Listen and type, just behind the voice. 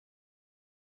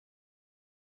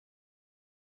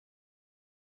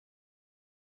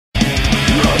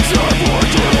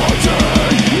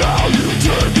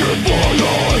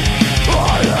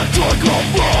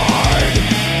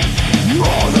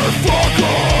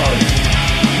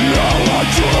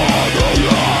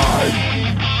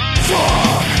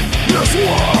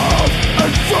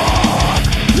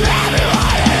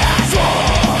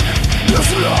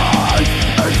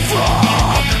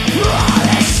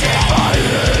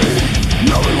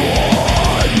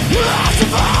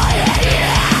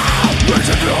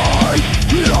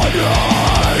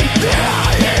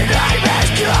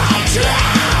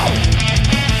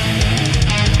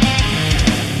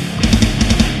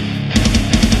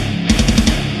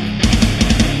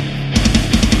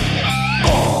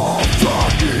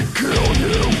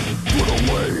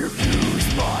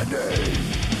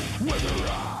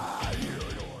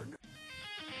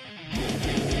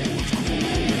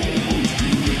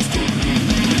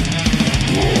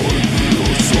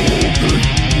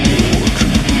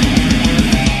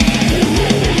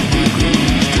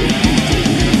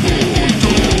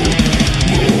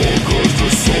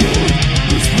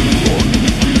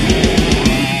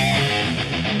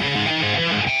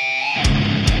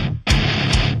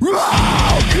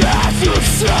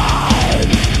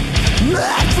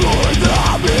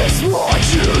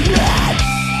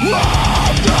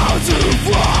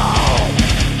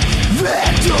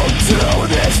to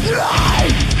this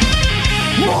night,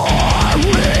 or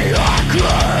we are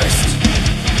cursed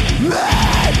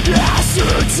and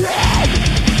ascertain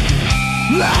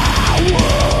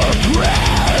our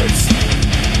prayers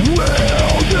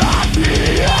will not be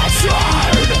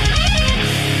answered.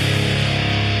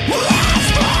 As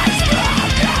my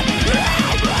spoken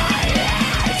out my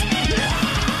eyes,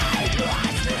 I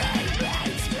must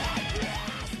remain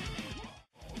steadfast.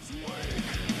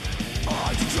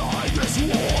 I die this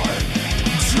war,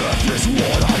 death is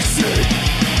what I seek.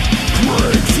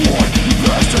 Praying for the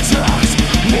best attacks,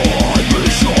 my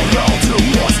mission hell to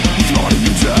us, flooding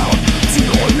you down to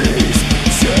your knees.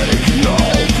 Take no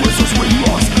prisoners we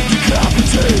must,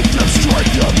 decapitate them,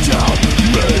 strike them down,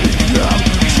 make them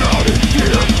drown in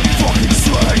fear, fucking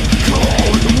slay,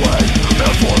 calling the way,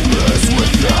 effortless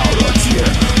without a tear.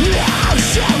 Now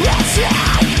shall we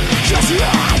take, just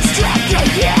one step to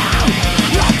you.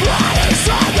 The blood is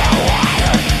on the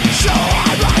wire, so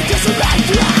I might disappear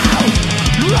through.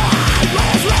 My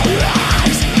prayers will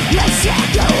rise, let's take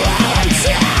the world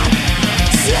down.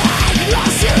 Take no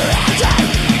surrender,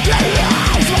 the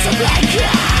lies was a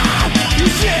blanket.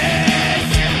 Years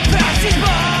passing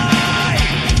by,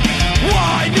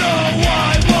 why no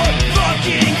one won't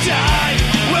fucking die?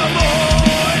 Will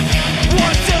mourn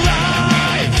what's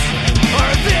alive, or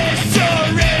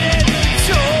eviscerated,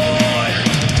 torn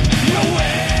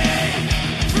away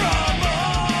from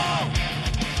all.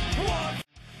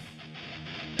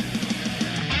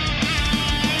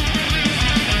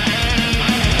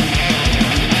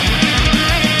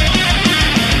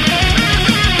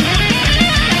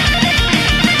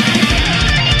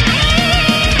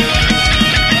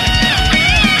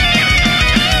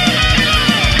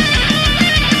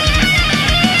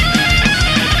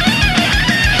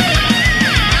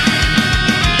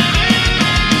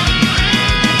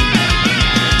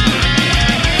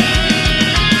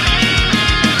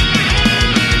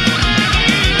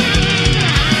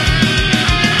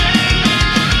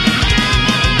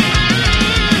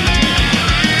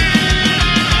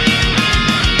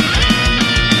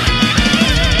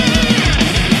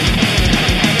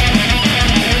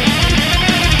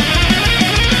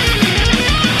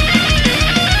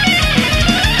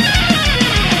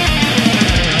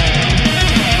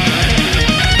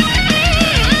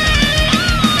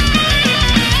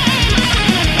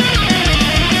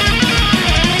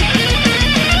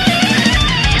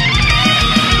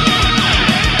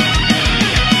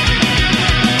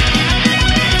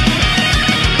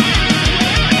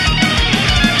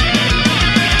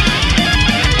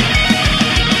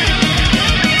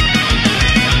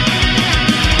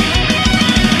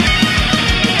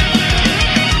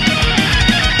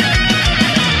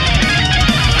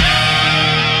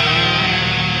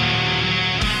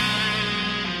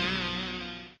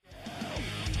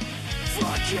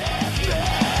 Forgive me,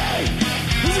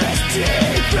 this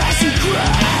deep as a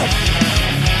grave.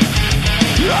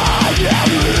 I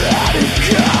never let it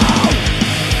go.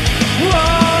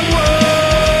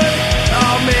 Onward,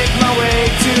 I'll make my way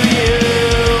to you.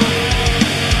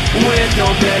 With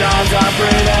open arms I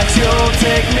pray that you'll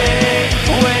take me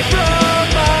away from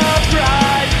my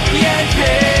pride and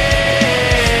pain.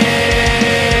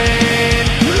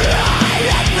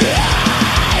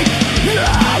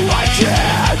 I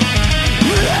can't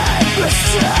make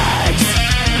mistakes.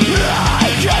 I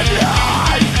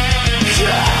cannot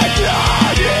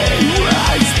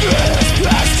erase this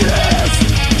past.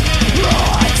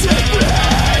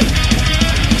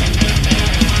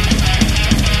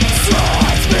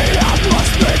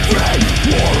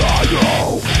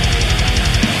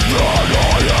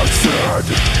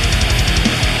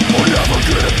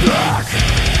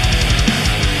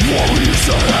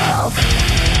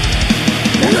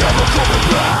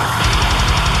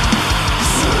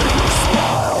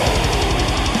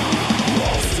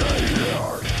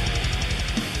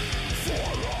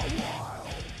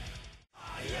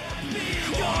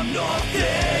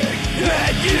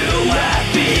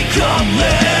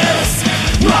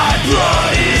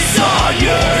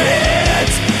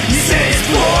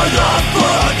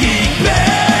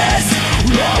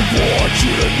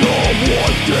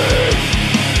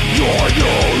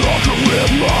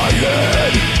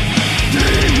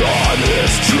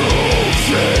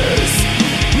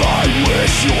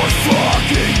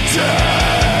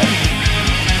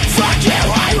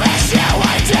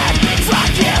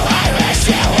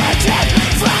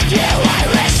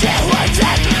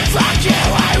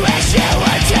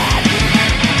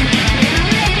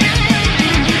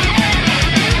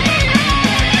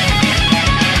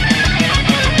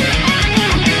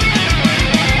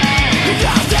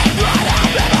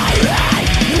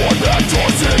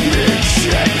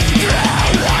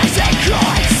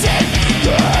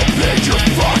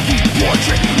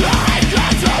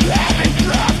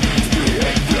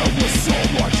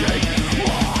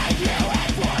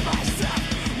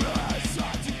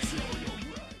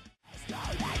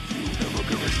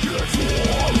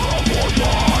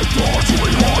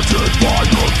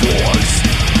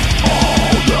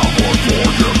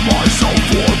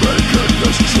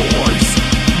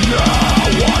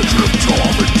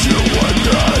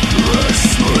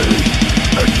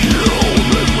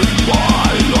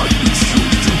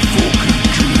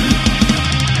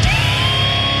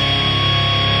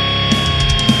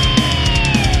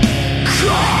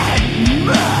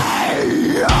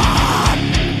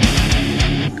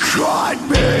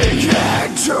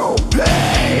 into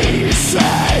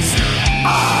pieces.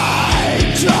 I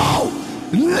don't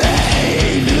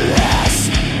need this.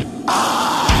 I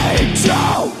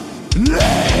don't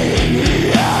need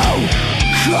you.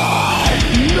 Cut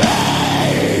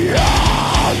me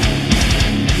off.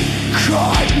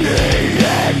 Cut me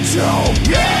into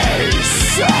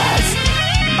pieces.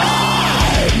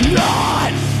 I'm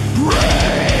not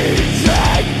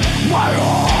breathing. My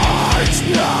heart's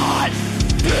not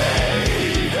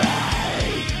beating.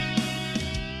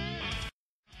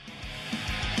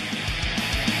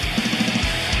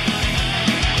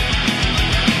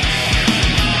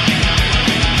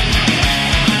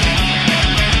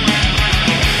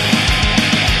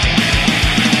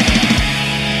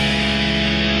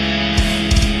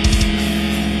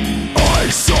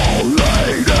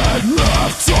 Isolated,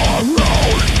 left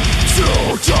alone to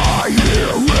die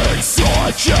here in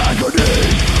such agony.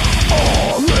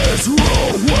 All is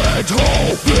ruined.